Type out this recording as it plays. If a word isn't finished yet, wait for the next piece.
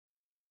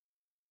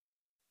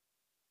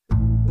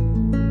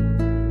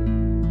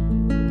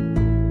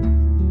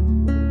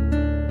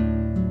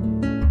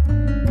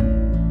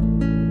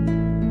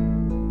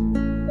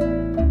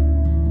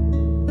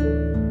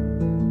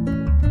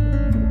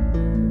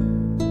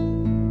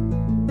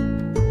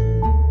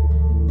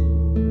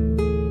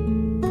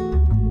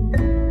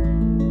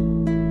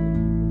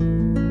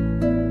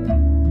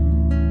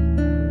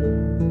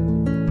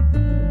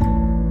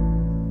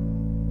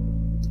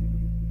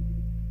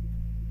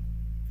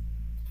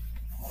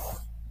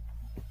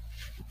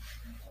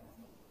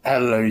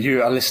Hello,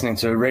 you are listening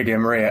to Radio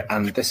Maria,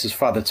 and this is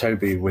Father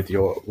Toby with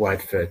your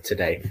word for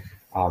today.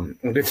 I'm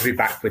good to be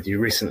back with you,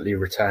 recently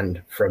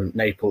returned from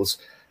Naples,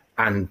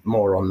 and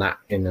more on that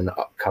in an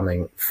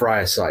upcoming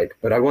Friar Side.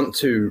 But I want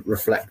to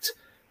reflect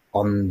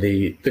on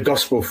the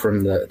Gospel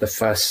from the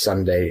first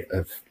Sunday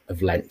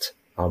of Lent,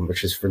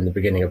 which is from the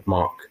beginning of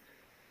Mark,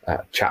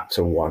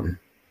 chapter 1.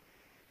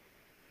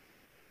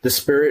 The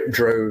Spirit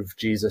drove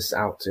Jesus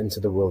out into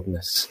the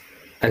wilderness,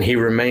 and he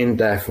remained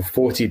there for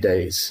 40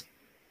 days.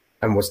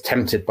 And was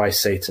tempted by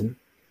Satan.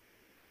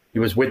 He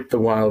was with the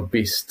wild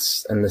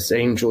beasts, and the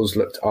angels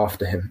looked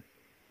after him.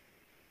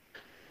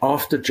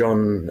 After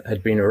John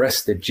had been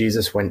arrested,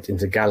 Jesus went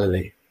into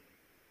Galilee.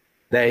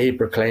 There he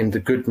proclaimed the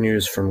good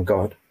news from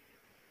God.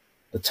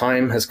 The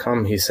time has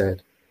come, he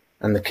said,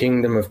 and the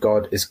kingdom of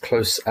God is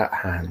close at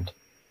hand.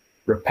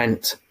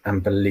 Repent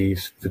and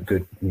believe the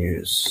good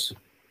news.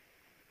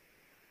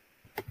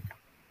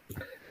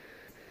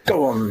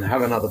 Go on,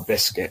 have another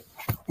biscuit.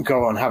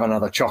 Go on, have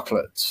another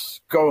chocolate.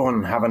 Go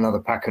on, have another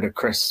packet of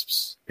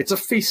crisps. It's a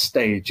feast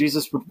day.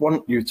 Jesus would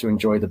want you to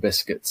enjoy the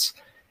biscuits.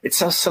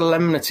 It's a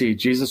solemnity.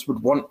 Jesus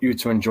would want you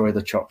to enjoy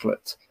the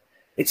chocolate.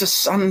 It's a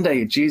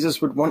Sunday.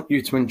 Jesus would want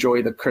you to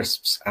enjoy the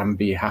crisps and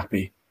be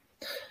happy.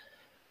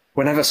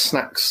 Whenever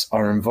snacks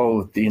are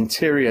involved, the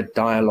interior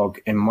dialogue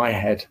in my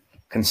head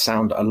can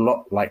sound a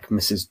lot like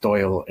Mrs.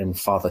 Doyle in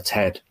Father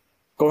Ted.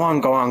 Go on,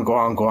 go on, go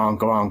on, go on,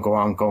 go on, go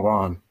on, go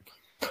on.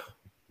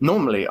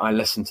 Normally, I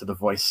listen to the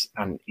voice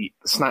and eat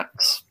the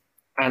snacks,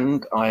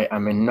 and I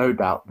am in no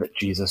doubt that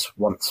Jesus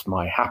wants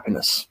my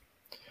happiness.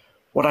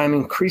 What I am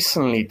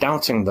increasingly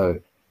doubting, though,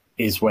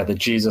 is whether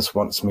Jesus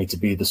wants me to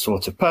be the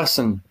sort of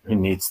person who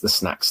needs the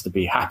snacks to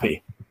be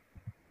happy.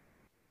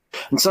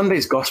 And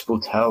Sunday's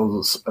Gospel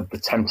tells of the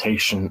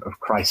temptation of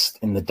Christ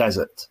in the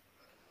desert,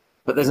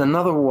 but there's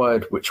another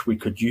word which we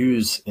could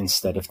use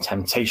instead of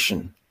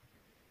temptation: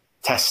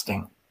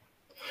 testing.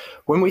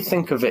 When we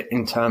think of it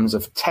in terms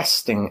of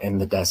testing in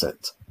the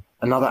desert,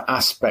 another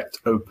aspect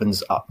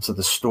opens up to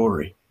the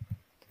story.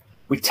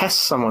 We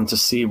test someone to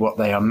see what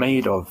they are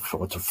made of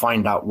or to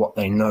find out what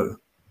they know.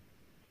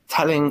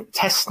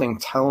 Testing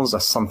tells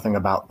us something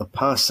about the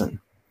person.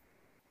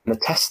 And the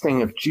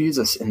testing of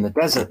Jesus in the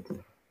desert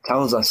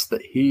tells us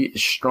that he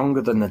is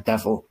stronger than the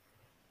devil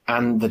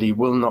and that he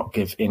will not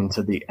give in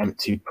to the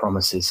empty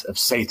promises of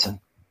Satan.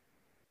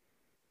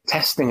 The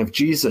testing of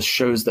Jesus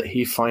shows that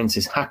he finds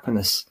his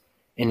happiness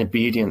in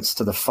obedience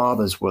to the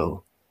Father's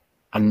will,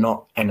 and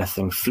not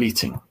anything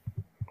fleeting.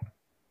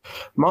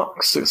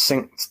 Mark's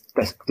succinct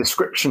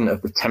description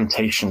of the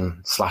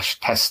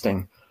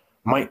temptation/testing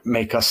might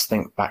make us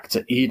think back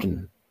to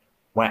Eden,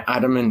 where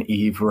Adam and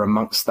Eve were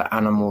amongst the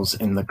animals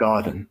in the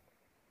garden,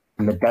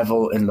 and the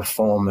devil in the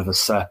form of a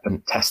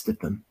serpent tested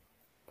them.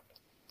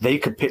 They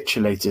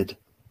capitulated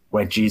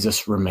where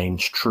Jesus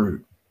remains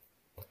true.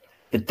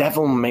 The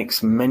devil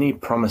makes many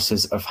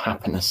promises of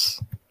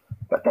happiness,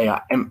 but they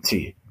are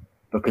empty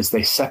because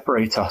they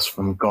separate us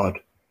from God,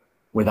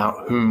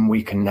 without whom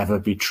we can never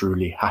be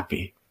truly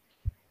happy.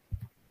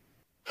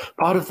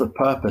 Part of the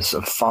purpose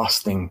of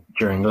fasting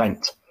during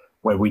Lent,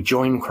 where we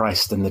join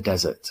Christ in the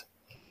desert,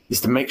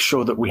 is to make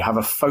sure that we have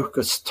a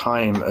focused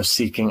time of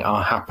seeking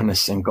our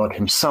happiness in God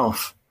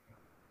himself,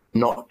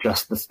 not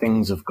just the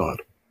things of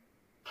God.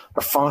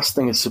 The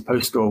fasting is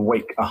supposed to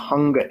awake a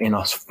hunger in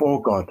us for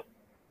God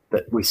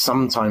that we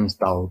sometimes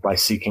dull by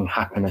seeking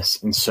happiness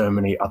in so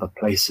many other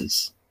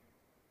places.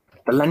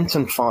 The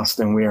Lenten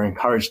fasting we are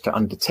encouraged to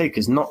undertake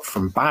is not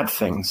from bad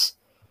things.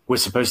 We're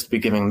supposed to be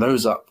giving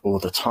those up all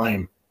the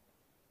time.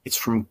 It's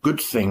from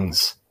good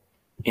things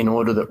in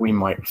order that we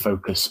might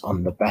focus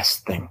on the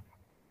best thing.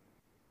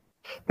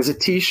 There's a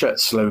t-shirt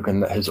slogan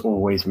that has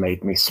always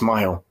made me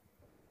smile.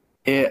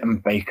 Ear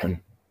and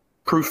bacon,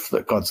 proof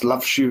that God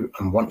loves you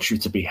and wants you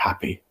to be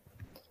happy.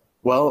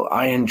 Well,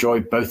 I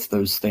enjoy both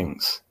those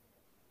things.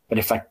 But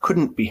if I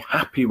couldn't be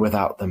happy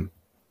without them,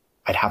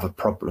 I'd have a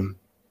problem.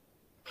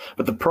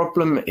 But the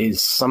problem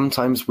is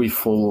sometimes we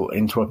fall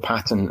into a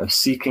pattern of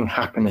seeking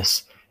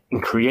happiness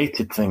in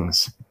created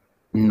things,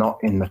 not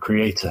in the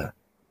Creator.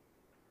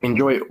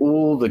 Enjoy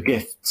all the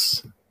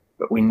gifts,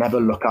 but we never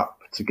look up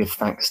to give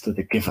thanks to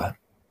the giver.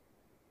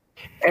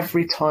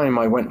 Every time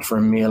I went for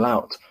a meal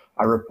out,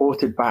 I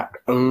reported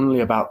back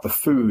only about the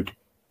food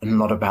and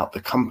not about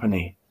the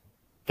company.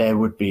 There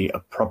would be a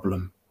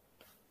problem.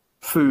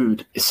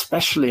 Food,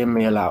 especially a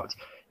meal out,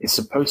 is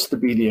supposed to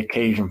be the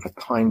occasion for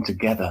time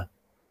together,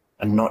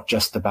 and not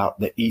just about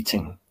the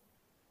eating.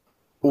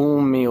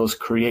 All meals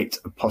create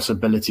a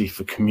possibility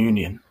for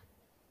communion.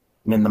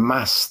 And in the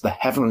Mass, the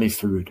heavenly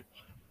food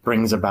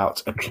brings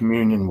about a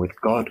communion with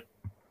God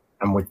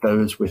and with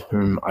those with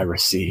whom I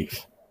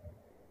receive.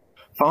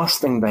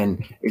 Fasting,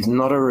 then, is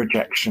not a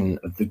rejection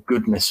of the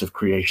goodness of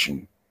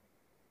creation,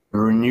 a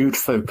renewed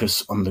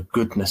focus on the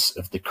goodness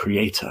of the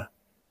Creator.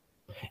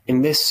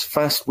 In this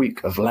first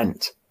week of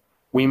Lent,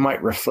 we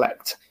might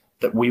reflect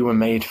that we were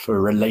made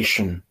for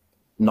relation,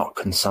 not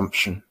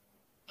consumption.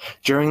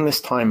 During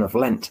this time of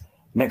Lent,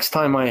 next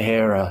time I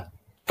hear a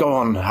 "go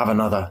on, have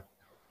another"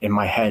 in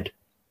my head,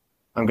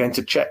 I'm going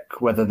to check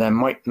whether there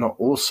might not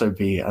also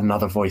be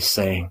another voice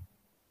saying,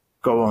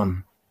 "Go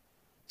on,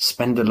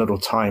 spend a little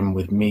time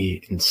with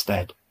me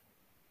instead."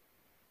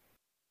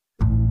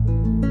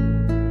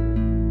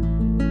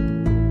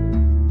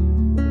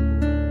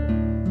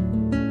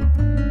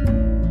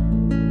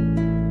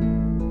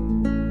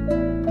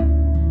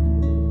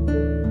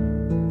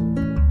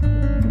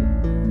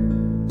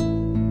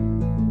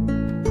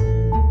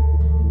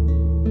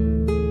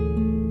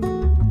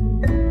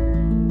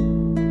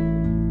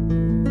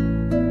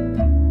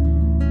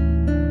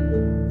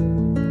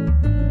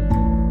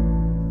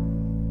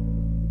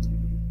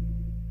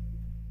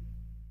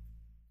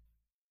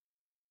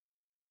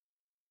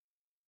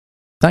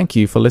 Thank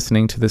you for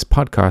listening to this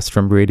podcast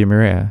from Radio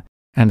Maria,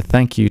 and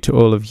thank you to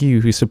all of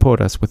you who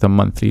support us with a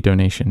monthly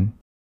donation.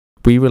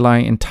 We rely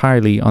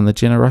entirely on the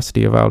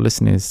generosity of our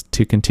listeners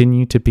to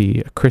continue to be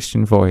a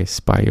Christian voice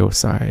by your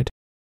side.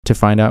 To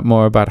find out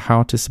more about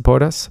how to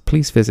support us,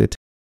 please visit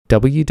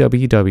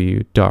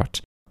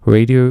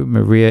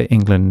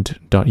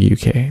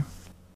www.radiomariaengland.uk.